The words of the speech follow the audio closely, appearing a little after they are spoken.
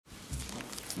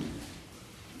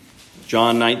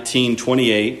John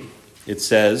 19:28, it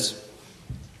says,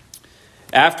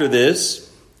 "After this,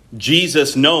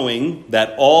 Jesus, knowing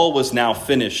that all was now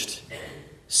finished,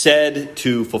 said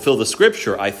to fulfill the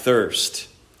scripture, 'I thirst.'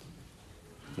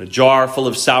 A jar full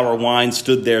of sour wine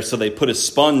stood there, so they put a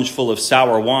sponge full of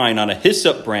sour wine on a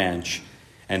hyssop branch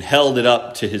and held it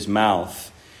up to his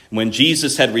mouth. When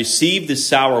Jesus had received the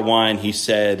sour wine, he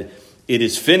said, 'It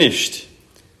is finished.'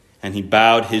 And he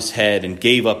bowed his head and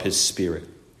gave up his spirit.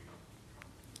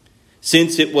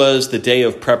 Since it was the day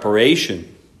of preparation,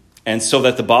 and so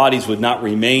that the bodies would not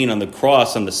remain on the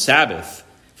cross on the Sabbath,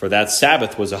 for that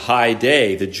Sabbath was a high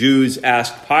day, the Jews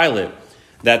asked Pilate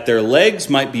that their legs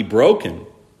might be broken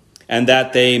and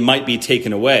that they might be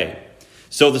taken away.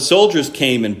 So the soldiers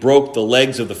came and broke the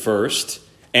legs of the first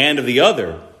and of the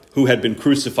other who had been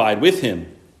crucified with him.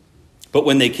 But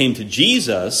when they came to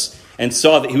Jesus and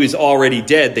saw that he was already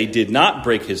dead, they did not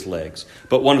break his legs.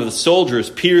 But one of the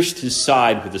soldiers pierced his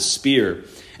side with a spear,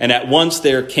 and at once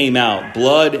there came out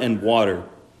blood and water.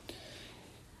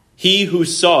 He who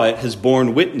saw it has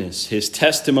borne witness. His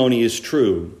testimony is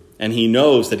true, and he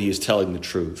knows that he is telling the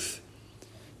truth.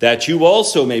 That you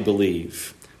also may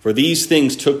believe, for these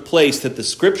things took place that the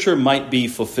scripture might be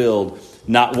fulfilled.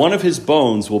 Not one of his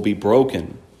bones will be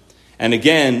broken." And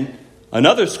again,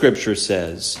 another scripture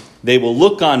says, "They will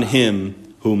look on him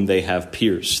whom they have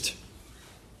pierced."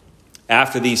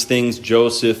 After these things,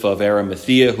 Joseph of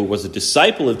Arimathea, who was a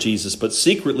disciple of Jesus, but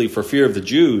secretly for fear of the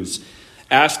Jews,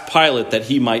 asked Pilate that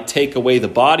he might take away the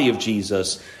body of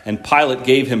Jesus, and Pilate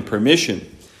gave him permission.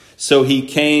 So he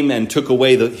came and took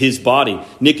away his body.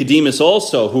 Nicodemus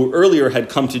also, who earlier had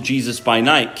come to Jesus by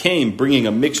night, came bringing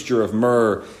a mixture of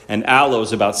myrrh and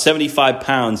aloes, about 75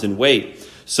 pounds in weight.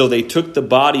 So they took the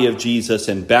body of Jesus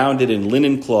and bound it in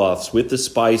linen cloths with the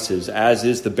spices, as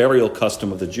is the burial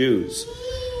custom of the Jews.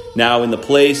 Now in the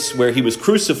place where he was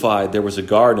crucified there was a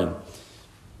garden,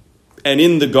 and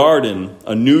in the garden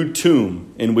a nude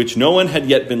tomb in which no one had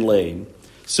yet been laid.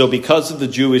 So because of the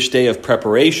Jewish day of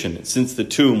preparation, since the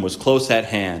tomb was close at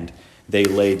hand, they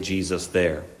laid Jesus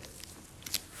there.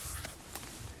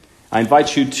 I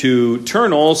invite you to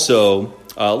turn also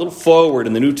a little forward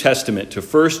in the New Testament to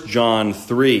 1 John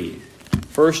 3.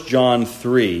 1 John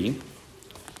 3.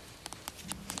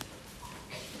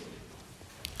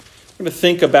 We're going to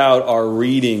think about our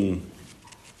reading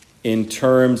in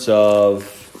terms of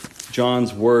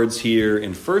John's words here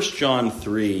in 1 John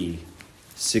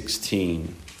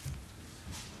 3:16.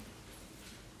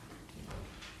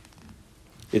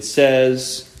 It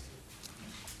says,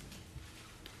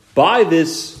 "By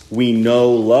this we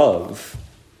know love,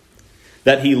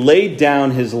 that he laid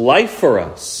down his life for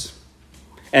us,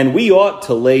 and we ought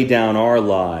to lay down our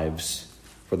lives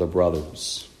for the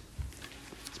brothers."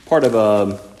 It's part of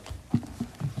a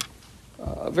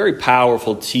very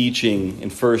powerful teaching in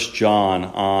 1 John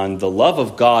on the love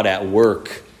of God at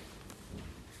work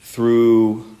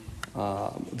through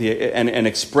and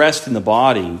expressed in the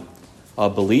body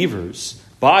of believers.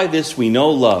 By this we know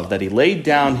love, that he laid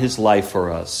down his life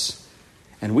for us,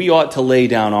 and we ought to lay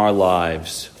down our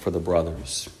lives for the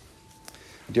brothers.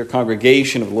 Dear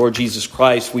congregation of the Lord Jesus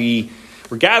Christ, we're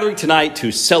gathering tonight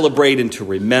to celebrate and to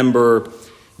remember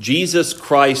Jesus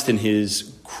Christ in his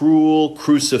cruel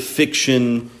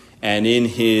crucifixion and in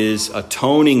his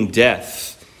atoning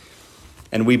death.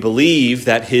 And we believe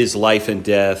that his life and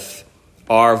death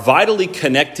are vitally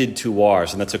connected to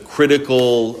ours. And that's a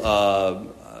critical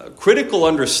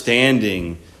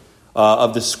understanding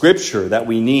of the scripture that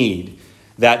we need.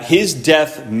 That his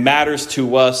death matters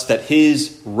to us, that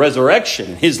his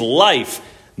resurrection, his life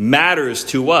matters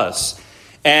to us.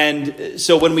 And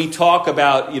so when we talk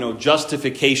about,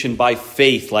 justification by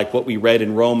faith, like what we read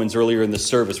in Romans earlier in the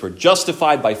service, we're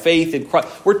justified by faith in Christ.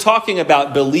 We're talking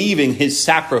about believing his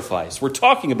sacrifice. We're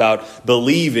talking about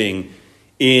believing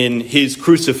in his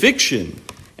crucifixion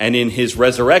and in his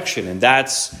resurrection. And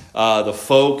that's the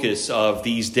focus of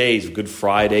these days, Good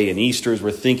Friday and Easter, as we're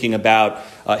thinking about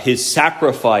his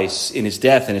sacrifice in his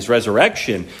death and his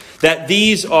resurrection, that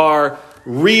these are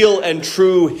real and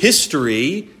true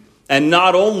history. And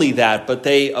not only that, but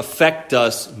they affect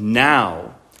us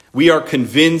now. We are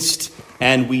convinced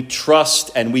and we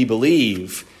trust and we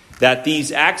believe that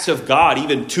these acts of God,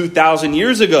 even 2,000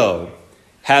 years ago,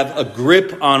 have a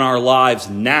grip on our lives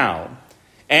now.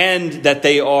 And that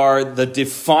they are the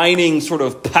defining sort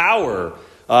of power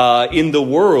in the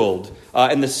world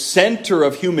and the center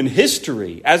of human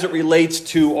history as it relates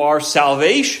to our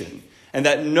salvation. And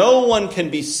that no one can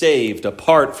be saved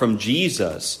apart from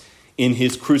Jesus in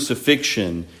his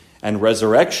crucifixion and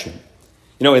resurrection.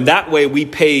 In that way we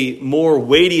pay more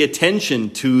weighty attention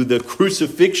to the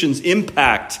crucifixion's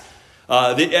impact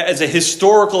as a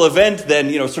historical event than,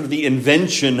 sort of the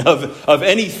invention of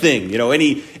anything,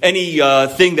 any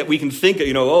thing that we can think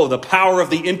of, the power of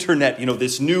the internet,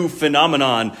 this new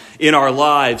phenomenon in our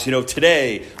lives.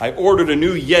 Today I ordered a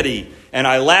new Yeti and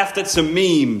I laughed at some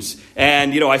memes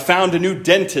and, I found a new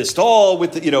dentist, all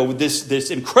with,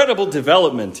 this incredible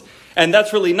development. And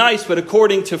that's really nice. But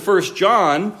according to 1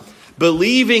 John,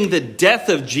 believing the death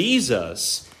of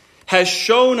Jesus has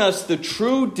shown us the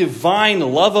true divine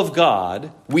love of God.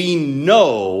 We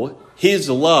know his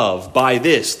love by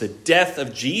this, the death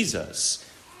of Jesus.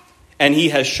 And he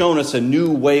has shown us a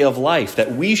new way of life,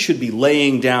 that we should be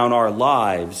laying down our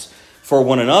lives for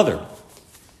one another.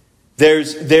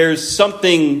 There's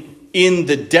something in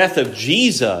the death of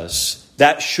Jesus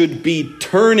that should be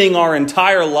turning our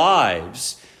entire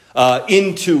lives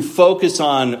into focus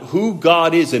on who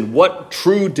God is and what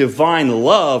true divine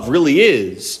love really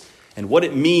is. And what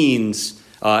it means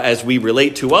as we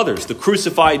relate to others. The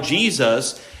crucified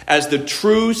Jesus as the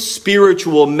true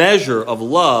spiritual measure of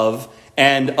love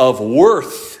and of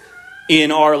worth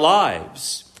in our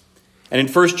lives. And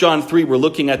in 1 John 3, we're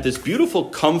looking at this beautiful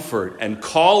comfort and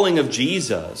calling of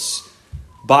Jesus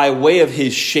by way of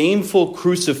his shameful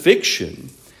crucifixion,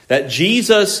 that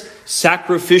Jesus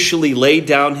sacrificially laid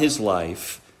down his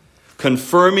life,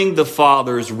 confirming the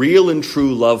Father's real and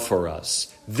true love for us.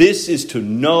 This is to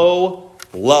know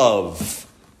love,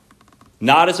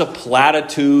 not as a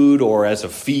platitude or as a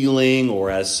feeling or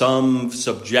as some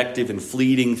subjective and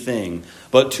fleeting thing,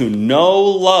 but to know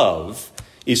love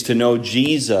is to know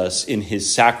Jesus in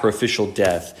his sacrificial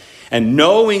death. And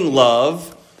knowing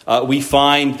love, we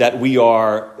find that we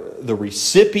are the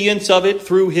recipients of it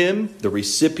through him, the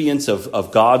recipients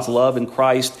of God's love in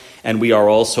Christ, and we are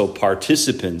also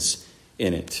participants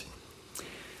in it.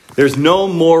 There's no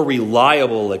more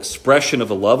reliable expression of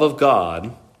the love of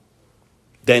God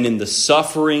than in the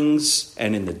sufferings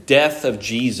and in the death of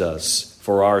Jesus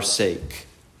for our sake.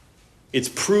 It's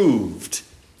proved,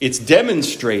 it's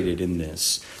demonstrated in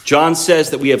this. John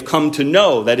says that we have come to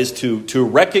know, that is to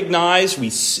recognize,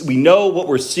 we know what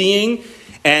we're seeing,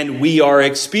 and we are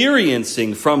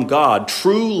experiencing from God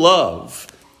true love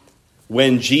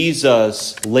when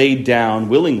Jesus laid down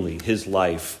willingly his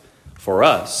life for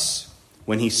us.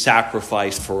 When he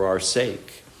sacrificed for our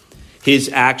sake. His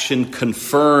action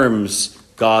confirms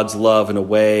God's love in a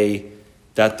way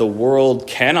that the world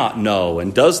cannot know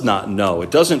and does not know.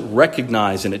 It doesn't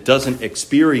recognize and it doesn't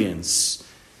experience.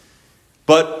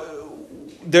 But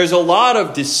there's a lot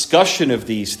of discussion of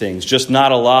these things, just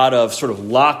not a lot of sort of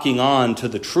locking on to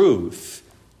the truth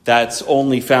that's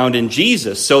only found in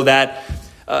Jesus. So that,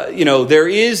 there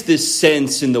is this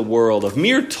sense in the world of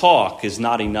mere talk is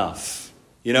not enough.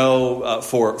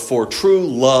 For true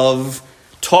love,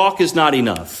 talk is not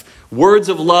enough. Words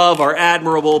of love are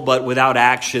admirable, but without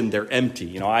action, they're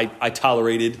empty. I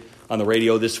tolerated on the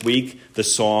radio this week the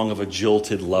song of a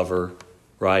jilted lover,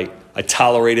 right? I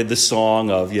tolerated the song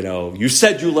of, you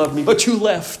said you loved me, but you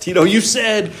left. You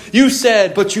said,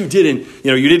 but you didn't.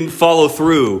 You didn't follow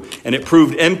through, and it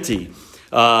proved empty.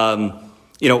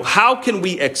 How can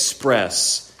we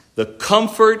express the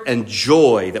comfort and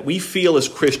joy that we feel as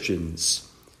Christians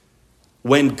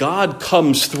when God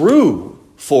comes through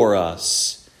for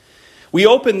us? We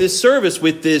open this service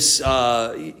with this,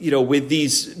 with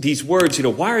these words.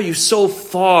 Why are you so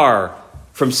far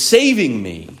from saving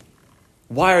me?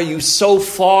 Why are you so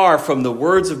far from the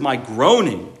words of my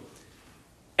groaning?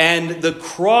 And the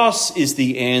cross is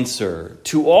the answer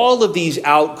to all of these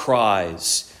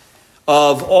outcries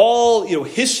of all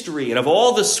history and of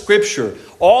all the Scripture,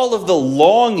 all of the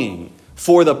longing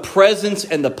for the presence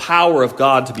and the power of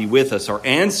God to be with us are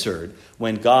answered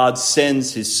when God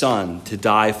sends his Son to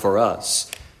die for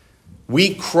us.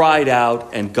 We cried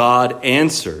out and God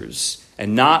answers,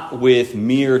 and not with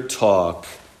mere talk,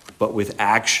 but with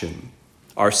action.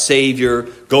 Our Savior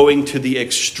going to the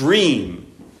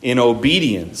extreme in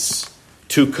obedience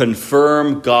to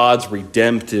confirm God's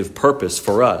redemptive purpose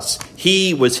for us.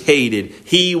 He was hated,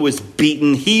 he was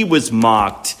beaten, he was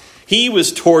mocked, he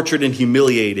was tortured and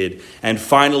humiliated, and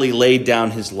finally laid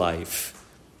down his life.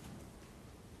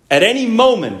 At any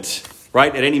moment,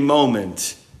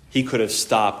 he could have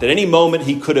stopped. At any moment,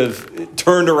 he could have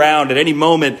turned around. At any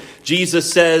moment,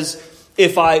 Jesus says,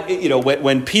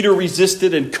 when Peter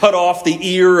resisted and cut off the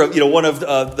ear of, one of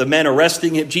the men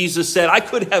arresting him, Jesus said, I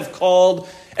could have called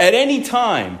at any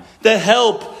time the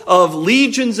help of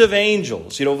legions of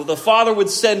angels. The Father would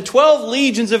send 12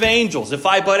 legions of angels if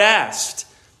I but asked.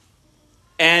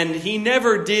 And he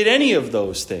never did any of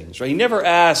those things, right? He never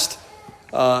asked,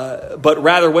 but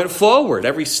rather went forward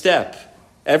every step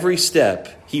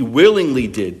he willingly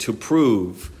did to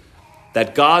prove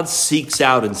that God seeks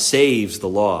out and saves the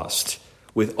lost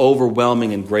with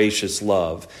overwhelming and gracious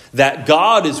love, that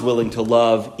God is willing to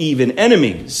love even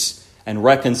enemies and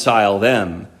reconcile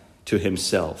them to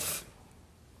himself.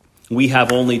 We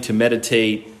have only to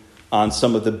meditate on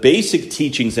some of the basic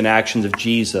teachings and actions of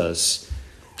Jesus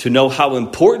to know how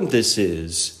important this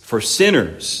is for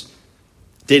sinners.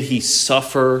 Did he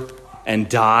suffer and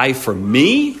die for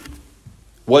me?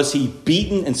 Was he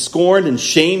beaten and scorned and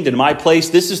shamed in my place?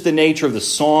 This is the nature of the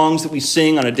songs that we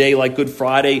sing on a day like Good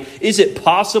Friday. Is it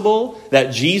possible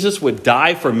that Jesus would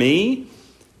die for me?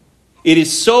 It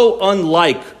is so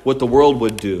unlike what the world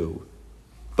would do,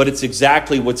 but it's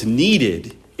exactly what's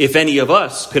needed if any of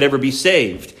us could ever be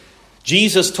saved.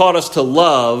 Jesus taught us to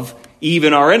love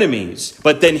even our enemies,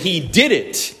 but then he did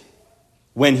it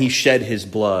when he shed his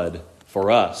blood for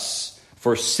us,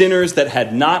 for sinners that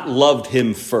had not loved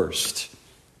him first.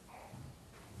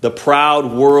 The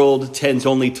proud world tends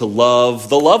only to love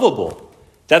the lovable.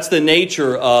 That's the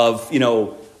nature of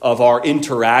our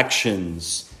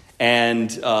interactions and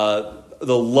the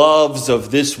loves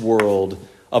of this world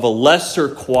of a lesser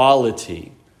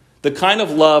quality. The kind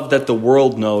of love that the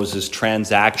world knows is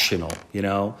transactional,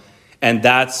 and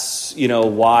that's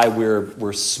why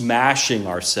we're smashing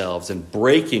ourselves and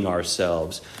breaking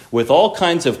ourselves with all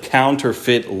kinds of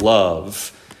counterfeit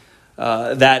love.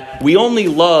 That we only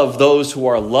love those who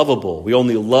are lovable. We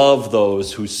only love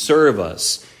those who serve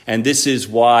us. And this is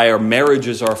why our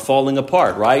marriages are falling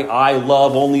apart, right? I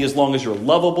love only as long as you're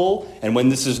lovable. And when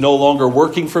this is no longer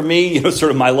working for me, sort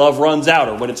of my love runs out.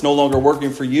 Or when it's no longer working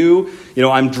for you,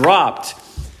 I'm dropped.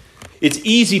 It's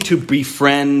easy to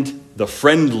befriend the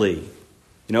friendly,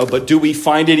 but do we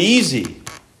find it easy?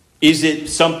 Is it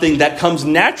something that comes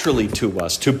naturally to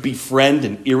us to befriend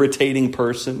an irritating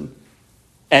person?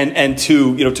 And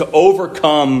to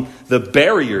overcome the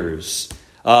barriers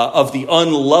of the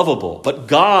unlovable. But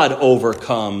God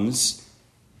overcomes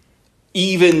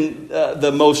even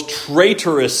the most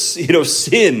traitorous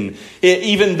sin,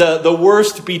 even the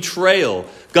worst betrayal.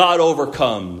 God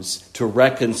overcomes to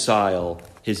reconcile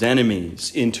his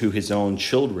enemies into his own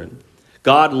children.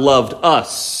 God loved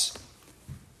us,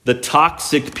 the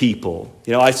toxic people.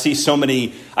 I see so much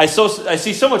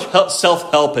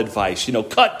self-help advice.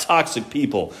 Cut toxic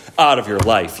people out of your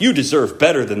life. You deserve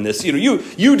better than this.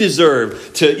 You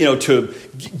deserve to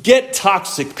get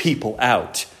toxic people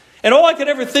out. And all I could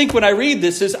ever think when I read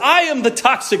this is, I am the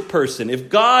toxic person. If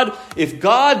God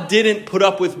didn't put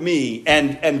up with me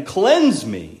and cleanse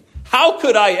me, how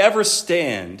could I ever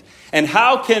stand? And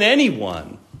how can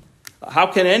anyone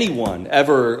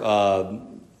ever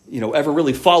ever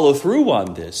really follow through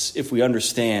on this if we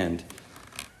understand,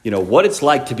 what it's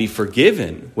like to be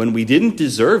forgiven when we didn't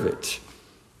deserve it.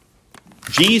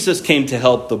 Jesus came to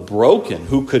help the broken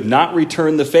who could not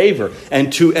return the favor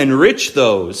and to enrich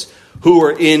those who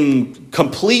are in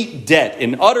complete debt,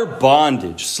 in utter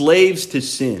bondage, slaves to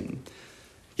sin.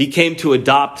 He came to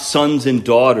adopt sons and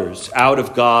daughters out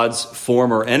of God's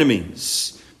former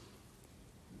enemies.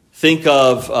 Think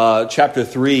of chapter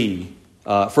 3,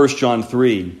 1 John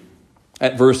 3,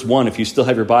 at verse 1, if you still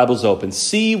have your Bibles open.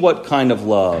 See what kind of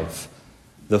love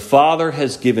the Father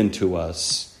has given to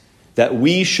us, that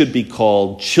we should be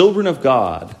called children of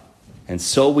God, and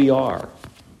so we are.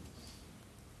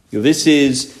 This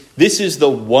is the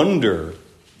wonder,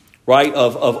 right,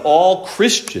 of all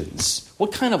Christians.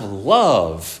 What kind of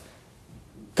love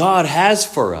God has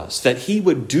for us, that he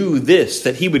would do this,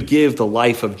 that he would give the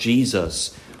life of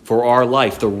Jesus for our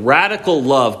life. The radical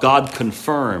love God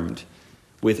confirmed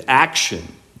with action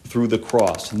through the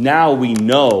cross. Now we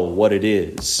know what it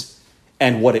is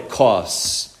and what it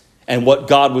costs and what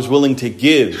God was willing to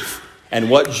give and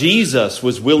what Jesus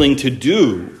was willing to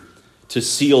do to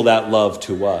seal that love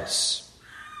to us.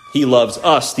 He loves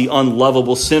us, the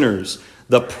unlovable sinners,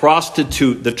 the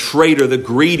prostitute, the traitor, the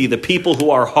greedy, the people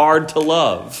who are hard to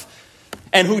love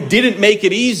and who didn't make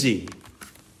it easy.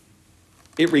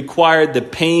 It required the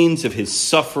pains of his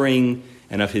suffering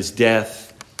and of his death.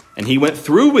 And he went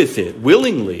through with it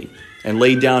willingly and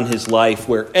laid down his life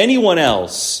where anyone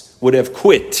else would have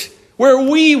quit. Where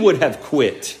we would have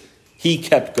quit, he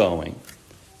kept going.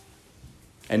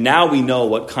 And now we know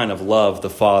what kind of love the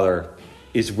Father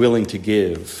is willing to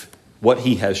give, what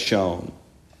he has shown.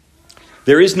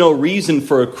 There is no reason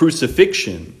for a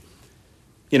crucifixion.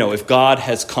 If God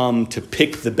has come to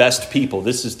pick the best people,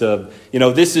 this is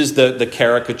the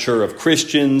caricature of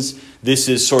Christians. This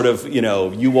is sort of,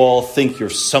 you all think you're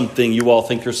something, you all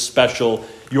think you're special,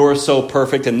 you're so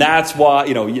perfect, and that's why,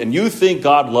 and you think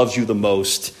God loves you the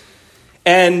most.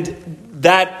 And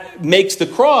that makes the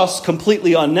cross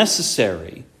completely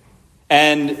unnecessary.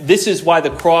 And this is why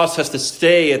the cross has to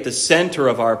stay at the center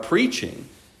of our preaching.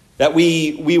 That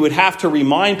we would have to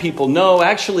remind people, no,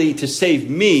 actually, to save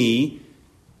me,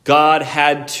 God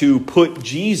had to put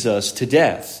Jesus to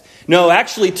death. No,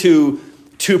 actually,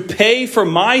 to pay for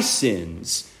my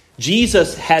sins,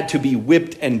 Jesus had to be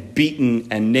whipped and beaten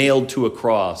and nailed to a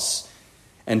cross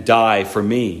and die for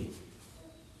me.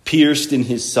 Pierced in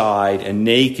his side and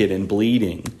naked and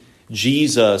bleeding,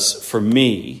 Jesus for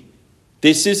me.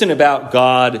 This isn't about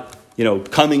God,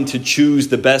 coming to choose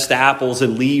the best apples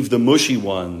and leave the mushy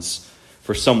ones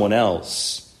for someone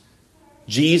else.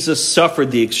 Jesus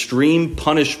suffered the extreme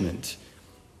punishment,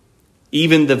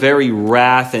 even the very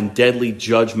wrath and deadly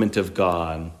judgment of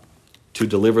God, to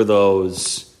deliver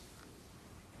those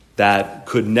that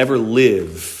could never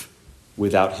live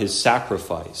without his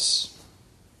sacrifice.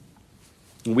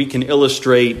 We can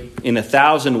illustrate in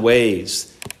 1,000 ways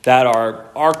that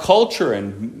our culture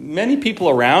and many people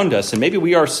around us, and maybe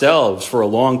we ourselves for a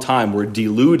long time, were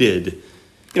deluded,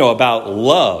 about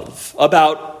love,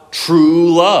 about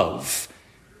true love.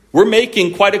 We're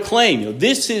making quite a claim.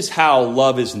 This is how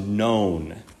love is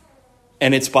known.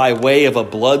 And it's by way of a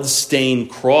blood-stained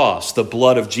cross, the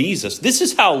blood of Jesus. This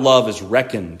is how love is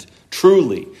reckoned,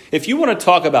 truly. If you want to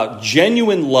talk about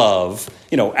genuine love,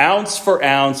 ounce for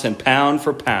ounce and pound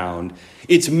for pound,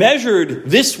 it's measured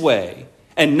this way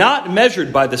and not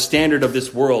measured by the standard of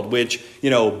this world, which,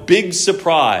 big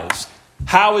surprise.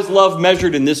 How is love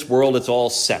measured in this world? It's all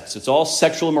sex. It's all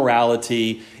sexual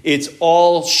immorality. It's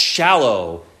all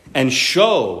shallow and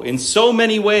show in so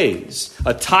many ways.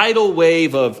 A tidal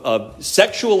wave of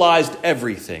sexualized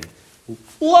everything.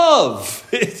 Love.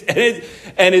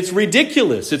 And it's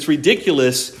ridiculous. It's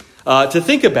ridiculous to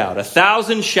think about.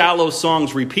 1,000 shallow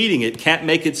songs repeating it can't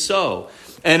make it so.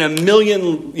 And 1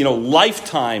 million,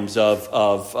 lifetimes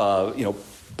of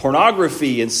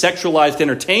pornography and sexualized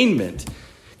entertainment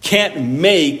can't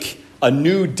make a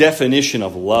new definition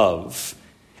of love.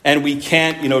 And we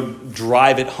can't,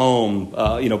 drive it home,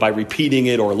 by repeating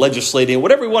it or legislating it,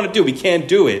 whatever we want to do. We can't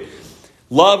do it.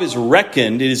 Love is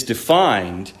reckoned, it is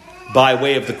defined by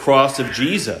way of the cross of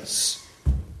Jesus.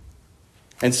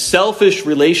 And selfish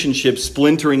relationships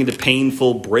splintering into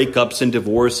painful breakups and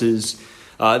divorces,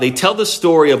 they tell the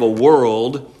story of a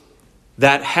world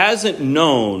that hasn't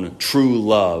known true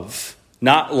love,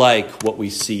 not like what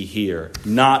we see here,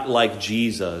 not like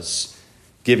Jesus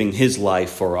giving his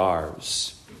life for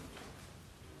ours.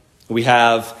 We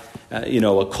have,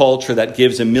 a culture that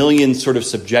gives 1 million sort of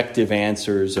subjective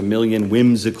answers, 1 million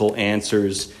whimsical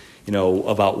answers,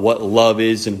 about what love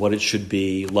is and what it should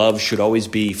be. Love should always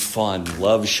be fun.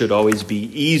 Love should always be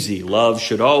easy. Love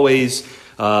should always,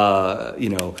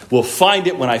 we'll find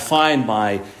it when I find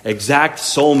my exact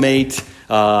soulmate.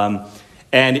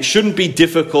 And it shouldn't be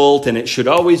difficult, and it should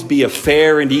always be a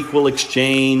fair and equal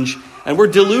exchange. And we're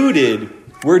deluded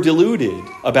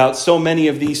about so many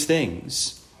of these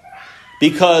things.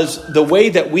 Because the way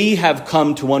that we have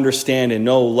come to understand and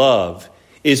know love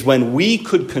is when we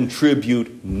could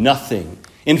contribute nothing.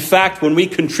 In fact, when we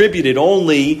contributed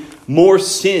only more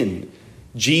sin,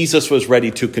 Jesus was ready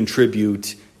to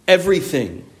contribute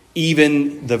everything,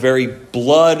 even the very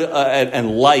blood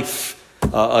and life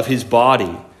of his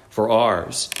body for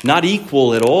ours. Not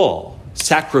equal at all,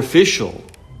 sacrificial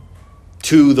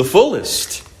to the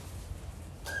fullest.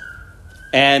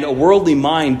 And a worldly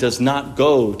mind does not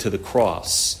go to the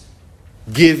cross,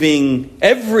 giving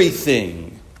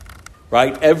everything,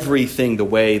 right? Everything the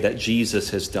way that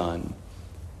Jesus has done.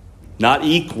 Not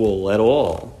equal at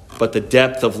all, but the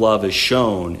depth of love is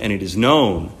shown, and it is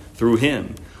known through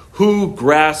him. Who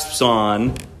grasps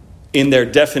on, in their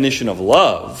definition of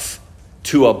love,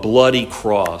 to a bloody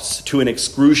cross, to an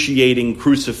excruciating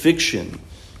crucifixion,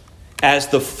 as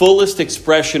the fullest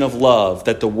expression of love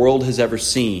that the world has ever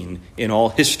seen in all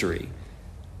history?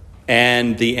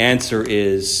 And the answer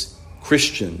is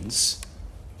Christians.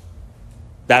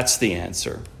 That's the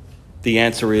answer. The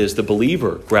answer is the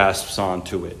believer grasps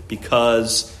onto it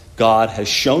because God has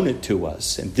shown it to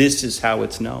us, and this is how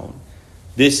it's known.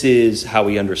 This is how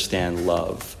we understand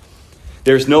love.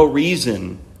 There's no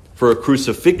reason for a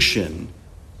crucifixion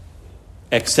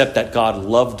except that God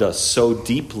loved us so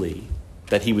deeply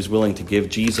that he was willing to give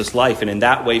Jesus life. And in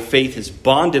that way, faith has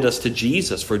bonded us to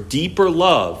Jesus for deeper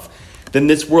love than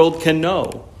this world can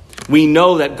know. We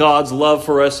know that God's love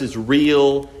for us is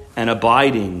real and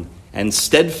abiding and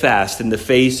steadfast in the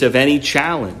face of any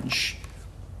challenge.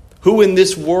 Who in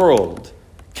this world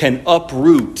can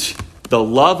uproot the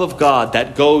love of God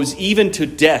that goes even to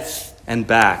death and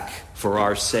back for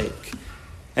our sake?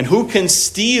 And who can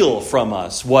steal from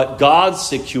us what God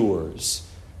secures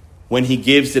when he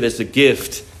gives it as a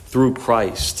gift through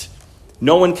Christ?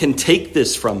 No one can take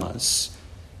this from us.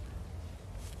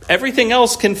 Everything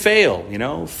else can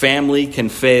fail, Family can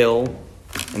fail,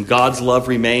 and God's love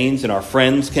remains, and our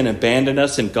friends can abandon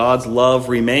us, and God's love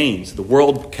remains. The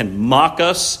world can mock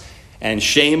us and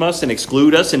shame us and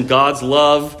exclude us, and God's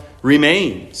love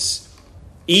remains.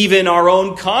 Even our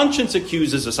own conscience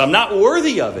accuses us. I'm not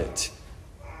worthy of it.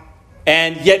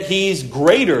 And yet he's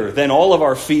greater than all of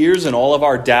our fears and all of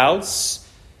our doubts,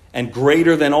 and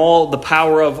greater than all the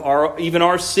power of even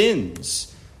our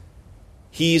sins.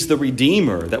 He's the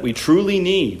Redeemer that we truly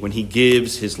need when he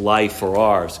gives his life for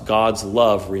ours. God's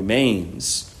love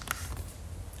remains.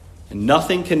 And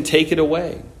nothing can take it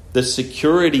away. The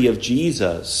security of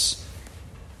Jesus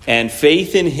and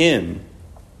faith in him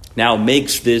now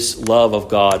makes this love of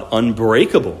God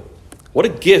unbreakable. What a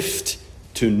gift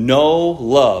to know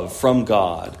love from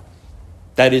God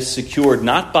that is secured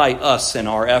not by us and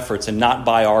our efforts, and not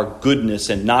by our goodness,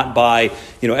 and not by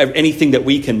anything that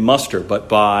we can muster, but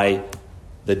by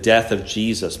the death of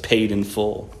Jesus paid in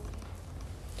full.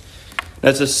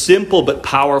 That's a simple but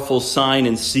powerful sign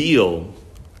and seal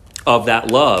of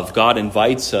that love. God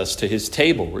invites us to his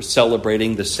table. We're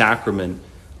celebrating the sacrament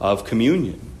of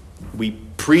communion. We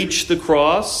preach the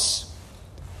cross,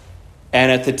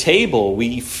 and at the table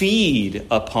we feed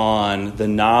upon the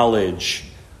knowledge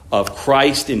of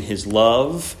Christ in his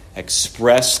love,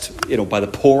 expressed by the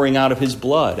pouring out of his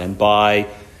blood and by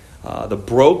the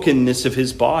brokenness of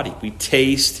his body. We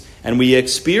taste and we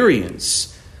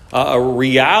experience a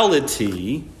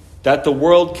reality that the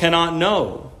world cannot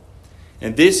know.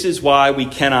 And this is why we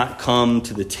cannot come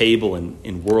to the table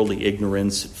in worldly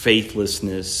ignorance,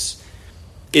 faithlessness.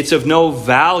 It's of no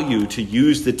value to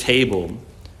use the table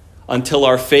until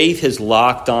our faith has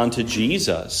locked onto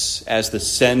Jesus as the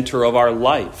center of our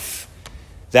life.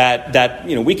 That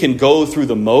we can go through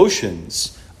the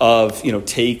motions of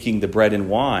taking the bread and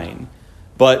wine,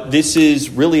 but this is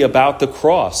really about the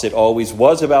cross. It always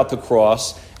was about the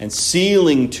cross, and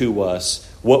sealing to us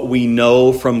what we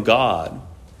know from God,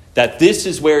 that this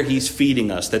is where he's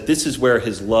feeding us, that this is where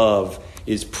his love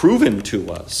is proven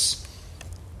to us.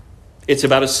 It's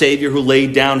about a Savior who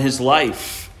laid down his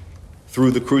life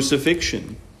through the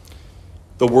crucifixion.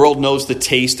 The world knows the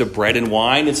taste of bread and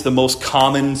wine. It's the most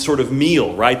common sort of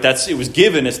meal, right? It was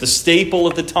given as the staple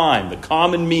of the time, the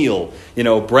common meal.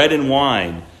 Bread and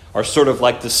wine are sort of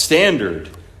like the standard,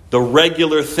 the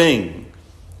regular thing.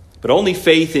 But only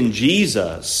faith in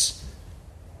Jesus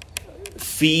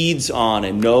feeds on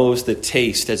and knows the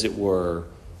taste, as it were,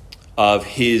 of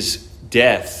his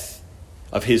death,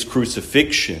 of his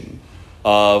crucifixion,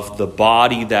 of the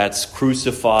body that's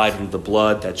crucified and the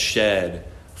blood that's shed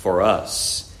for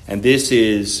us. And this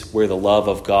is where the love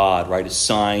of God, right, is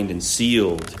signed and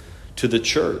sealed to the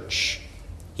church.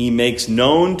 He makes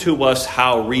known to us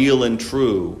how real and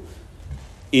true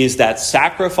is that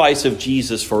sacrifice of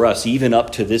Jesus for us, even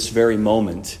up to this very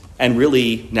moment, and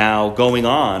really now going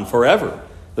on forever.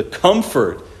 The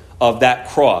comfort of that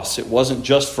cross. It wasn't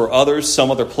just for others, some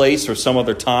other place or some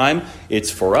other time. It's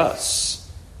for us,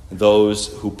 those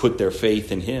who put their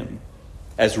faith in him.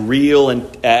 As real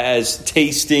and as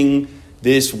tasting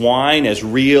this wine, as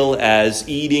real as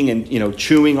eating and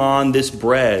chewing on this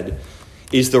bread,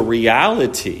 is the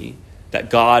reality that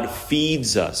God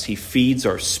feeds us. He feeds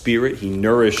our spirit. He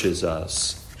nourishes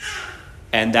us.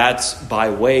 And that's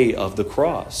by way of the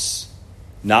cross.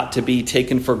 Not to be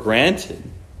taken for granted.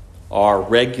 Our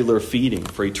regular feeding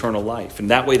for eternal life. And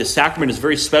that way the sacrament is a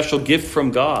very special gift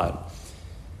from God.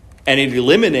 And it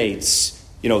eliminates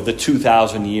the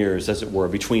 2,000 years, as it were,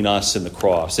 between us and the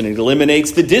cross. And it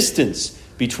eliminates the distance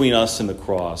between us and the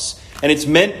cross. And it's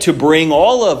meant to bring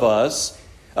all of us,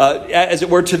 as it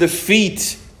were, to the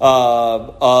feet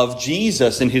of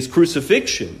Jesus and his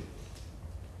crucifixion.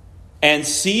 And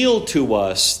seal to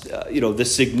us, the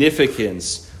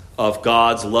significance of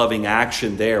God's loving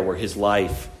action there where his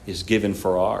life is given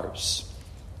for ours.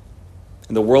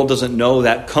 And the world doesn't know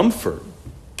that comfort.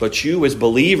 But you as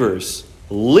believers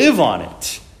live on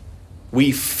it.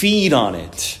 We feed on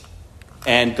it.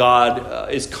 And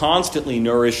God is constantly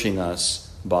nourishing us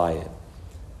by it.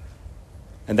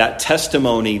 And that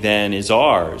testimony then is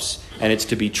ours. And it's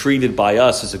to be treated by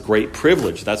us as a great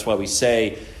privilege. That's why we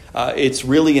say it's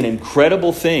really an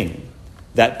incredible thing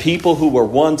that people who were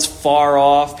once far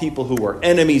off, people who were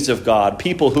enemies of God,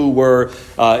 people who were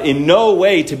in no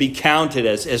way to be counted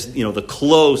as the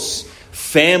close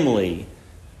family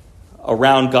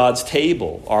around God's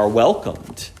table, are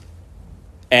welcomed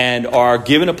and are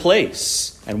given a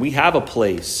place. And we have a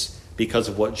place because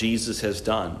of what Jesus has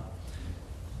done.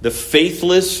 The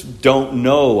faithless don't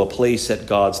know a place at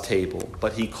God's table,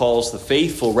 but he calls the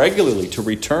faithful regularly to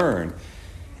return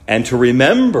and to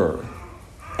remember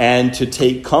and to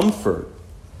take comfort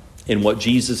in what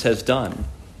Jesus has done.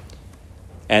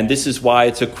 And this is why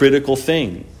it's a critical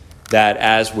thing that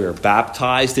as we're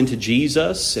baptized into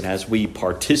Jesus and as we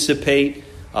participate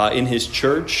in his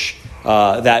church,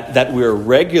 that we're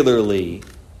regularly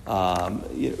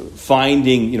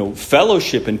finding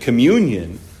fellowship and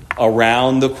communion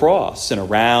around the cross and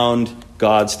around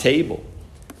God's table.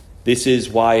 This is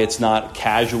why it's not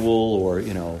casual or,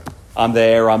 I'm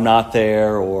there, I'm not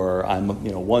there, or I'm,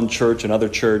 one church, another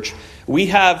church. We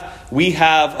have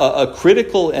a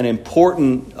critical and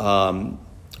important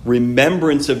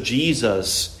remembrance of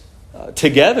Jesus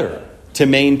together to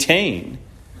maintain,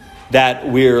 that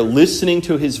we're listening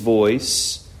to his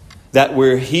voice, that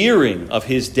we're hearing of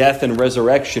his death and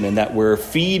resurrection, and that we're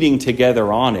feeding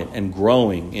together on it and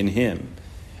growing in him.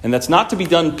 And that's not to be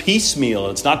done piecemeal.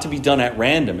 It's not to be done at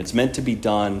random. It's meant to be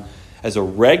done as a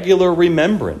regular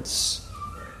remembrance.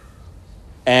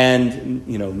 And,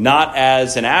 not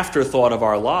as an afterthought of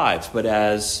our lives, but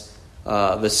as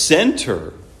the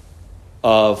center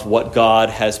of what God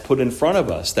has put in front of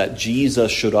us, that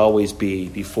Jesus should always be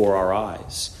before our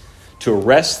eyes. To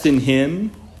rest in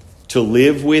him, to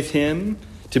live with him,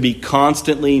 to be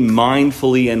constantly,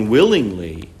 mindfully, and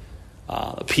willingly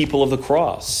people of the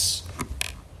cross,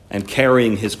 and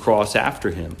carrying his cross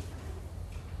after him.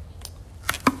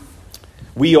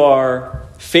 We are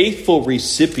faithful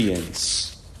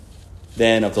recipients,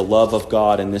 then, of the love of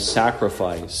God in this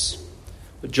sacrifice.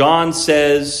 But John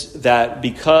says that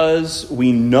because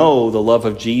we know the love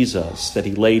of Jesus, that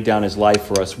he laid down his life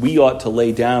for us, we ought to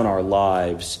lay down our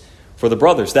lives for the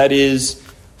brothers. That is,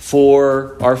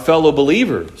 for our fellow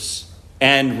believers,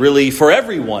 and really for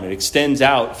everyone. It extends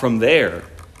out from there,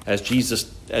 as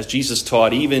Jesus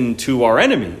taught, even to our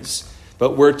enemies.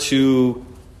 But we're to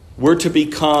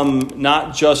become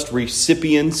not just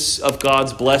recipients of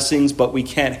God's blessings, but we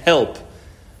can't help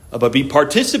but be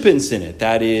participants in it.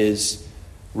 That is,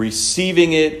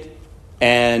 receiving it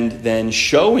and then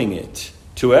showing it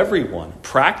to everyone,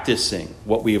 practicing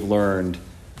what we have learned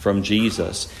from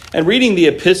Jesus. And reading the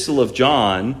Epistle of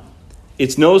John,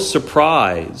 it's no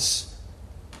surprise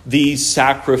these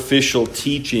sacrificial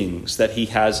teachings that he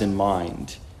has in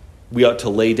mind. We ought to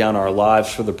lay down our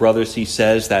lives for the brothers, he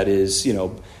says. That is,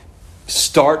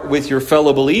 start with your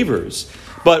fellow believers.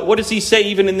 But what does he say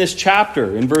even in this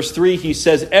chapter? In verse 3, he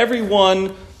says,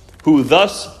 everyone who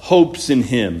thus hopes in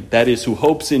him, that is, who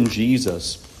hopes in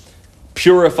Jesus,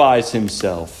 purifies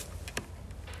himself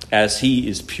as he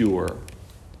is pure.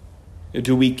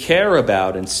 Do we care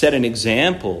about and set an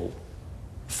example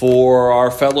for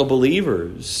our fellow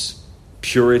believers?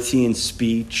 Purity in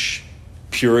speech,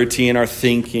 purity in our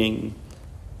thinking,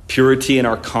 purity in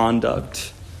our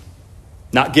conduct.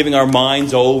 Not giving our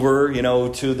minds over,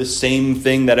 to the same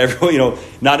thing that everyone,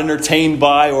 not entertained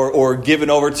by or given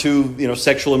over to,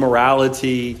 sexual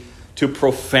immorality, to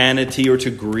profanity or to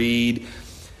greed.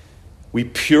 We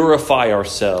purify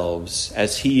ourselves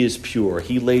as he is pure.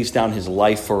 He lays down his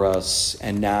life for us,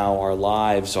 and now our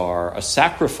lives are a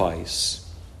sacrifice.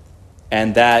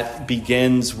 And that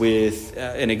begins with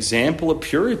an example of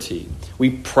purity. We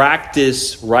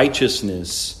practice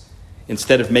righteousness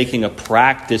instead of making a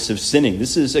practice of sinning.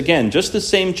 This is, again, just the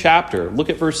same chapter. Look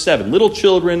at verse 7. Little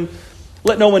children,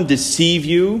 let no one deceive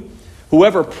you.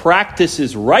 Whoever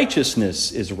practices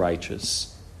righteousness is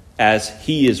righteous, as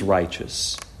he is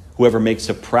righteous. Whoever makes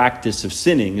a practice of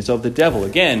sinning is of the devil.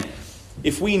 Again,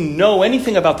 if we know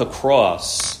anything about the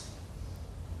cross,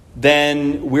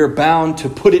 then we're bound to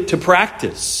put it to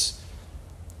practice.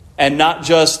 And not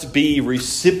just be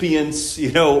recipients,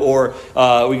 or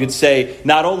we could say,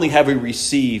 not only have we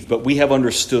received, but we have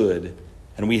understood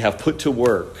and we have put to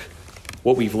work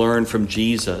what we've learned from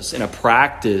Jesus in a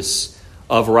practice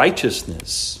of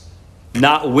righteousness.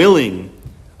 Not willing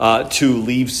to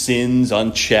leave sins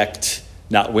unchecked,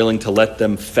 not willing to let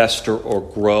them fester or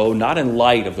grow, not in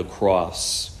light of the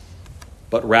cross,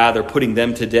 but rather putting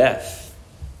them to death.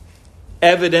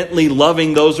 Evidently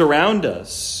loving those around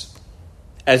us,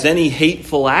 as any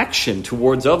hateful action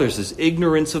towards others is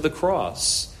ignorance of the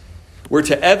cross. We're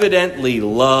to evidently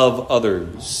love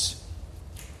others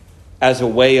as a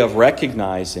way of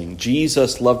recognizing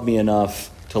Jesus loved me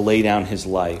enough to lay down his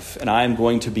life, and I'm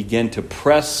going to begin to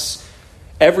press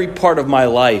every part of my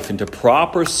life into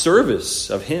proper service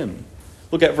of him.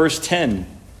 Look at verse 10.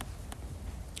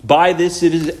 By this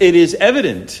it is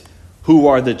evident who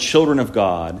are the children of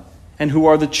God and who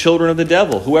are the children of the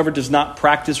devil. Whoever does not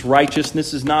practice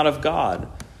righteousness is not of God,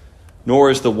 nor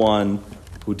is the one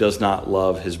who does not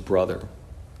love his brother.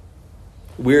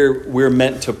 We're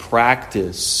meant to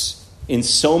practice in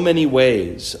so many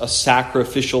ways a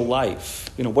sacrificial life.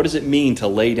 What does it mean to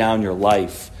lay down your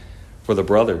life for the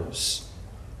brothers?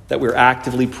 That we're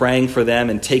actively praying for them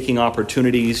and taking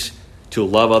opportunities to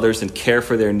love others and care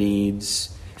for their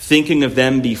needs, thinking of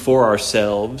them before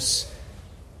ourselves.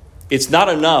 It's not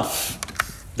enough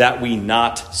that we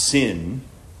not sin.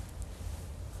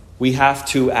 We have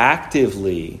to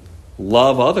actively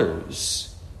love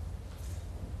others.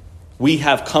 We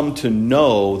have come to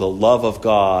know the love of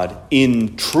God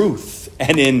in truth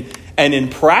and in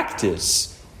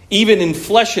practice, even in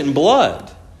flesh and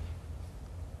blood.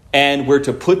 And we're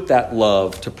to put that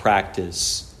love to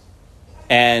practice.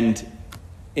 And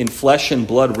in flesh and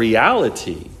blood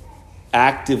reality,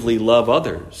 actively love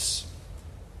others.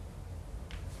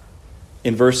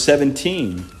 In verse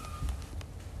 17,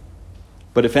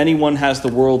 but if anyone has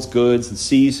the world's goods and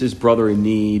sees his brother in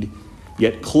need,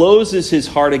 yet closes his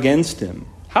heart against him,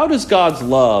 how does God's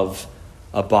love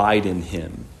abide in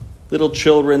him? Little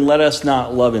children, let us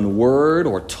not love in word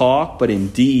or talk, but in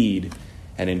deed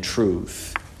and in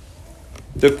truth.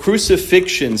 The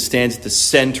crucifixion stands at the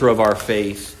center of our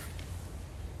faith.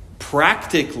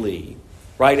 Practically,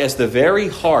 right, as the very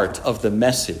heart of the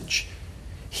message,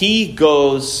 he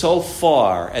goes so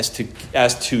far as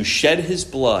to shed his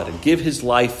blood and give his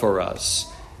life for us.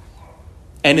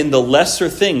 And in the lesser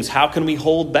things, how can we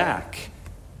hold back?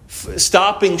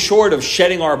 Stopping short of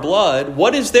shedding our blood,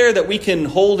 what is there that we can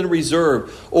hold in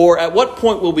reserve? Or at what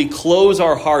point will we close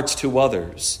our hearts to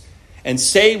others and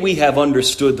say we have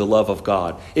understood the love of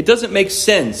God? It doesn't make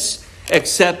sense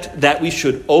except that we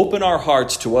should open our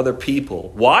hearts to other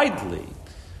people widely.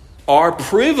 Our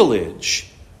privilege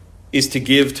is to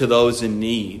give to those in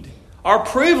need. Our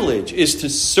privilege is to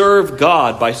serve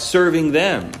God by serving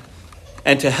them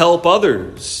and to help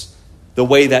others the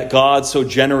way that God so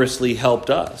generously helped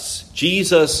us.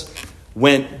 Jesus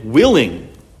went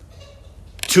willing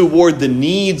toward the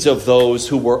needs of those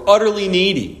who were utterly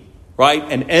needy, right?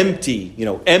 And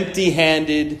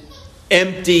empty-handed,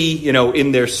 empty,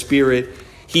 in their spirit.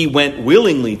 He went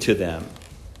willingly to them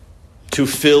to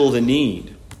fill the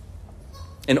need.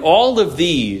 And all of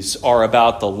these are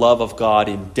about the love of God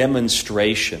in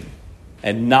demonstration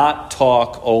and not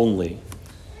talk only.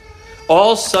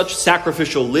 All such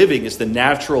sacrificial living is the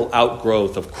natural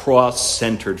outgrowth of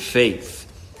cross-centered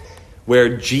faith,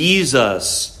 where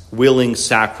Jesus' willing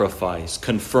sacrifice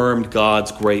confirmed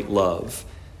God's great love.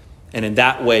 And in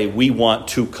that way, we want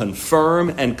to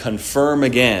confirm and confirm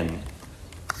again,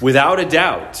 without a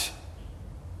doubt,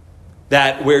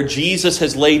 that where Jesus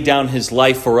has laid down his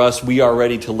life for us, we are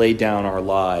ready to lay down our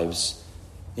lives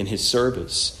in his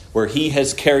service. Where he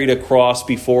has carried a cross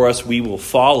before us, we will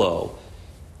follow,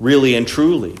 really and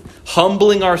truly,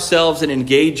 humbling ourselves and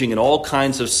engaging in all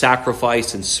kinds of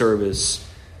sacrifice and service.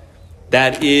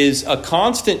 That is a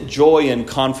constant joy and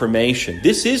confirmation.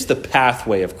 This is the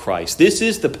pathway of Christ. This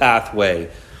is the pathway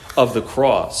of the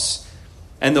cross.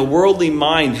 And the worldly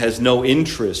mind has no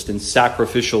interest in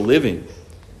sacrificial living,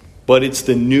 but it's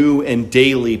the new and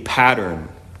daily pattern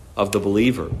of the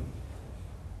believer.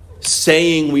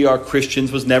 Saying we are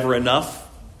Christians was never enough.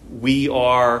 We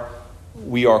are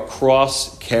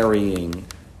cross-carrying,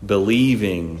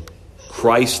 believing,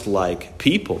 Christ-like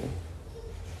people.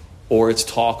 Or it's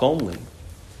talk only.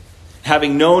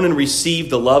 Having known and received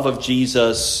the love of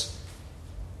Jesus,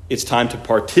 it's time to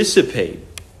participate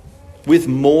with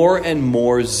more and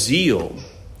more zeal,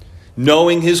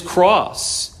 knowing his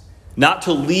cross, not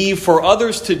to leave for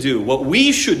others to do what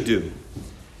we should do.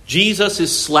 Jesus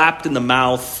is slapped in the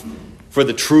mouth for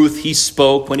the truth he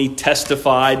spoke when he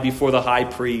testified before the high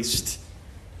priest.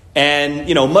 And,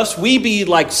 must we be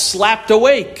slapped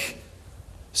awake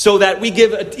so that we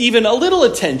give even a little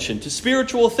attention to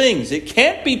spiritual things? It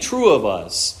can't be true of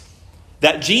us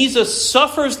that Jesus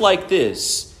suffers like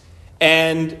this.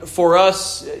 And for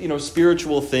us,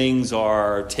 spiritual things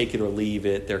are take it or leave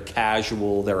it. They're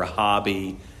casual. They're a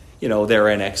hobby. They're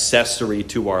an accessory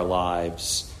to our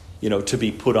lives, to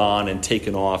be put on and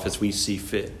taken off as we see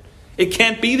fit. It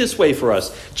can't be this way for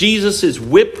us. Jesus is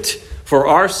whipped for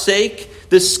our sake.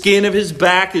 The skin of his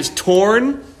back is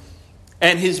torn,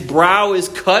 and his brow is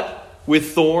cut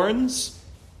with thorns.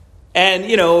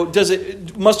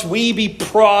 And, must we be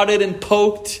prodded and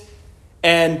poked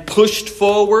and pushed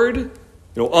forward,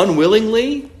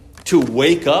 unwillingly to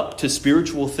wake up to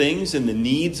spiritual things and the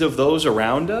needs of those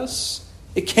around us?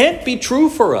 It can't be true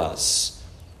for us.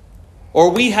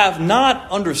 Or we have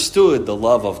not understood the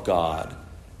love of God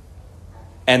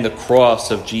and the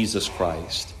cross of Jesus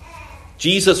Christ.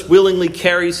 Jesus willingly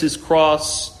carries his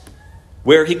cross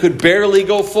where he could barely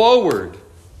go forward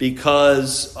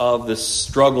because of the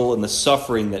struggle and the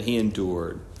suffering that he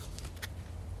endured.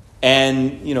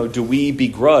 And, do we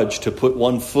begrudge to put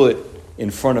one foot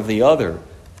in front of the other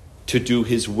to do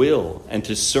his will and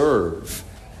to serve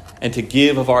and to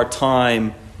give of our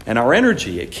time and our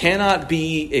energy? It cannot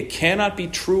be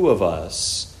true of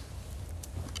us.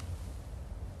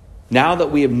 Now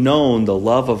that we have known the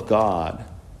love of God,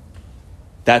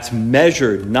 that's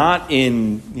measured not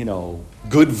in,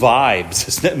 good vibes.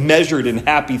 It's not measured in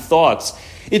happy thoughts.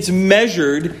 It's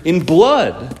measured in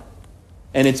blood.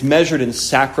 And it's measured in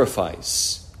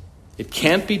sacrifice. It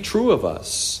can't be true of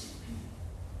us.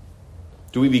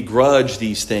 Do we begrudge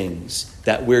these things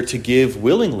that we're to give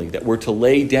willingly, that we're to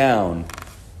lay down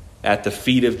at the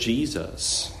feet of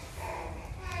Jesus?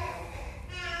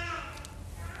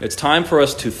 It's time for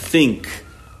us to think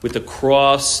with the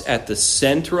cross at the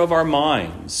center of our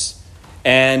minds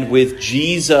and with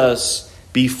Jesus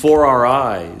before our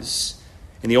eyes.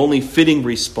 And the only fitting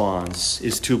response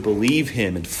is to believe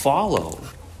him and follow.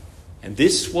 And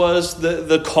this was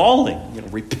the calling.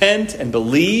 Repent and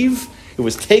believe. It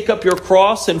was take up your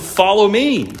cross and follow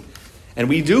me. And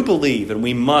we do believe and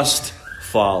we must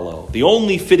follow. The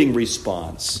only fitting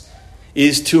response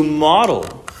is to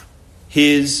model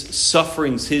his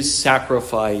sufferings, his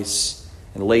sacrifice,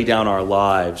 and lay down our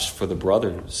lives for the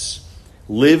brothers.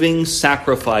 Living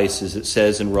sacrifices, it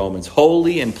says in Romans,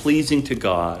 holy and pleasing to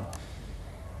God.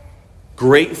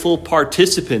 Grateful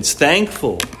participants,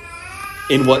 thankful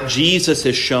in what Jesus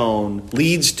has shown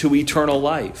leads to eternal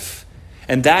life.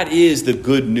 And that is the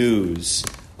good news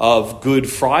of Good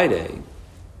Friday.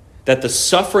 That the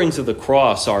sufferings of the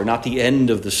cross are not the end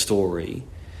of the story.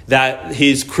 That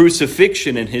his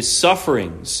crucifixion and his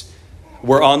sufferings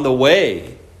were on the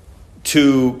way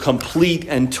to complete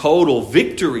and total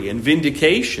victory and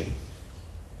vindication.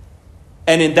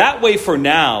 And in that way for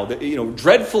now,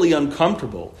 dreadfully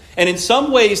uncomfortable. And in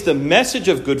some ways, the message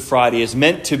of Good Friday is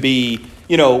meant to be,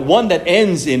 one that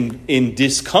ends in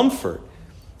discomfort.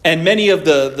 And many of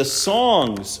the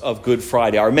songs of Good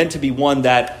Friday are meant to be one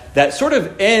that sort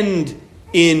of end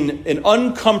in an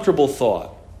uncomfortable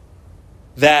thought.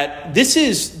 That this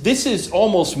is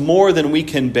almost more than we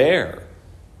can bear.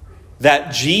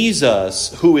 That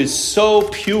Jesus, who is so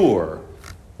pure,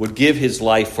 would give his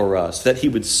life for us. That he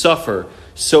would suffer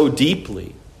so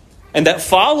deeply. And that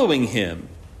following him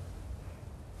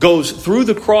goes through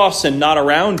the cross and not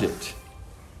around it.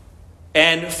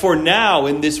 And for now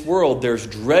in this world, there's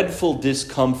dreadful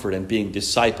discomfort in being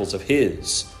disciples of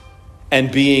his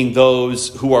and being those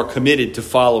who are committed to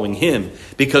following him,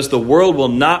 because the world will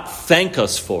not thank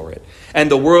us for it, and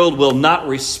the world will not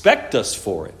respect us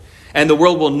for it, and the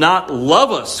world will not love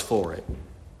us for it.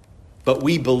 But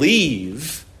we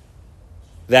believe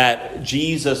that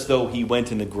Jesus, though he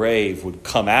went in the grave, would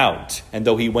come out, and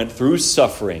though he went through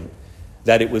suffering,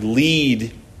 that it would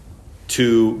lead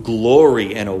to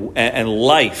glory and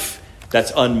life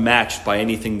that's unmatched by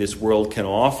anything this world can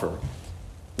offer.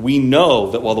 We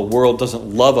know that while the world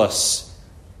doesn't love us,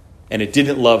 and it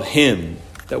didn't love him,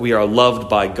 that we are loved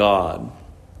by God.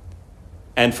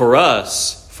 And for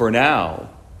us, for now,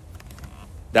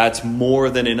 that's more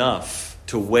than enough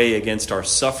to weigh against our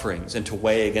sufferings, and to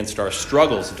weigh against our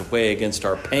struggles, and to weigh against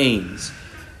our pains,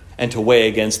 and to weigh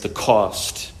against the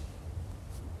cost.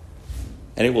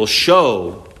 And it will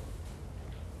show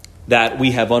that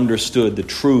we have understood the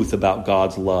truth about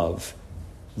God's love,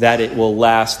 that it will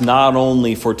last not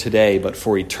only for today, but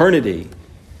for eternity,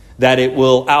 that it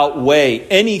will outweigh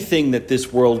anything that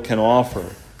this world can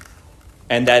offer,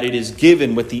 and that it is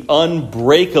given with the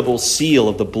unbreakable seal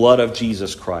of the blood of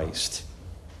Jesus Christ.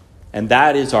 And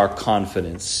that is our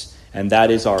confidence, and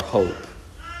that is our hope.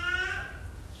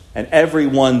 And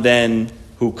everyone then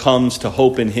who comes to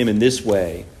hope in him in this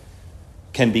way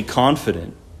can be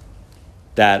confident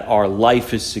that our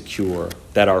life is secure,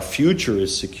 that our future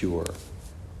is secure.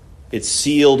 It's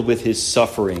sealed with his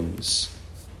sufferings,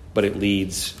 but it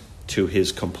leads to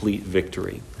his complete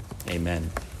victory.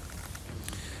 Amen.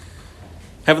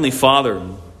 Heavenly Father,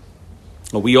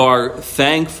 we are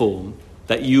thankful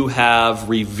that you have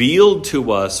revealed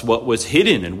to us what was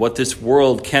hidden and what this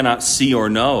world cannot see or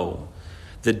know.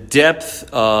 The depth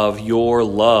of your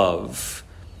love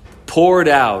poured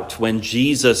out when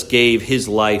Jesus gave his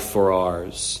life for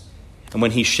ours and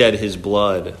when he shed his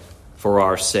blood for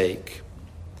our sake.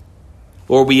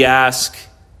 Lord, we ask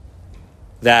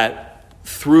that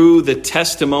through the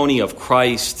testimony of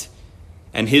Christ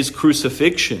and his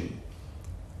crucifixion,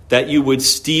 that you would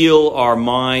steel our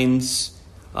minds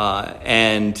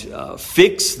and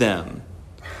fix them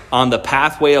on the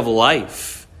pathway of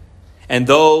life. And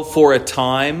though for a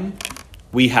time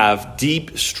we have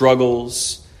deep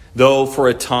struggles, though for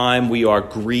a time we are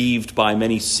grieved by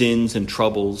many sins and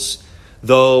troubles,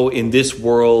 though in this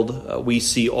world we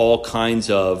see all kinds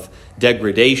of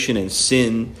degradation and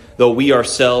sin, though we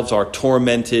ourselves are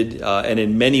tormented and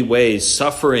in many ways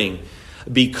suffering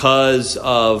because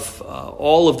of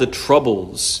all of the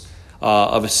troubles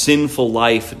of a sinful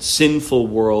life and sinful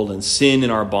world and sin in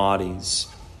our bodies.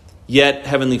 Yet,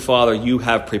 Heavenly Father, you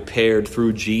have prepared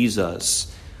through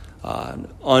Jesus an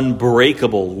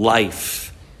unbreakable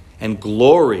life and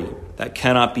glory that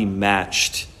cannot be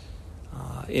matched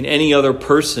in any other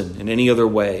person, in any other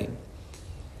way.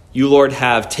 You, Lord,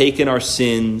 have taken our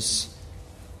sins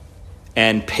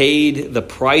and paid the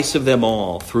price of them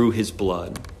all through his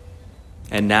blood.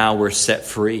 And now we're set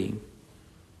free.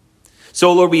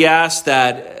 So, Lord, we ask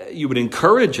that you would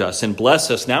encourage us and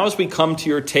bless us now as we come to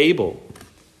your table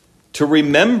to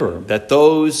remember that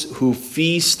those who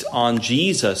feast on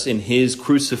Jesus in his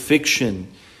crucifixion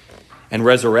and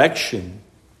resurrection,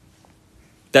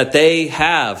 that they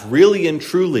have really and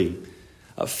truly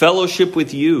a fellowship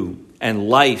with you and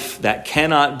life that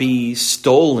cannot be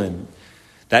stolen,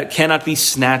 that cannot be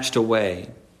snatched away.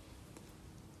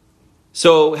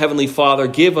 So, Heavenly Father,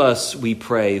 give us, we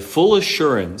pray, full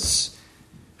assurance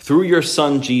through your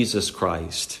Son, Jesus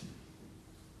Christ,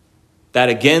 that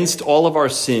against all of our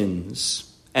sins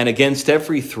and against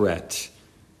every threat,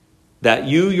 that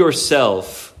you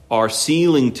yourself are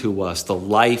sealing to us the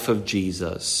life of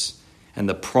Jesus and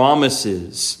the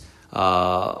promises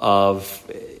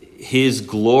of his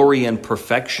glory and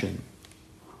perfection,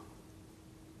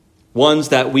 ones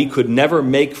that we could never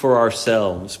make for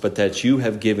ourselves, but that you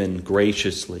have given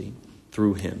graciously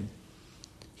through him.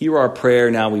 Hear our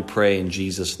prayer now, we pray in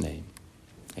Jesus' name.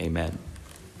 Amen.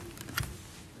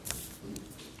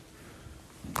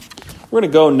 We're going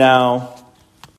to go now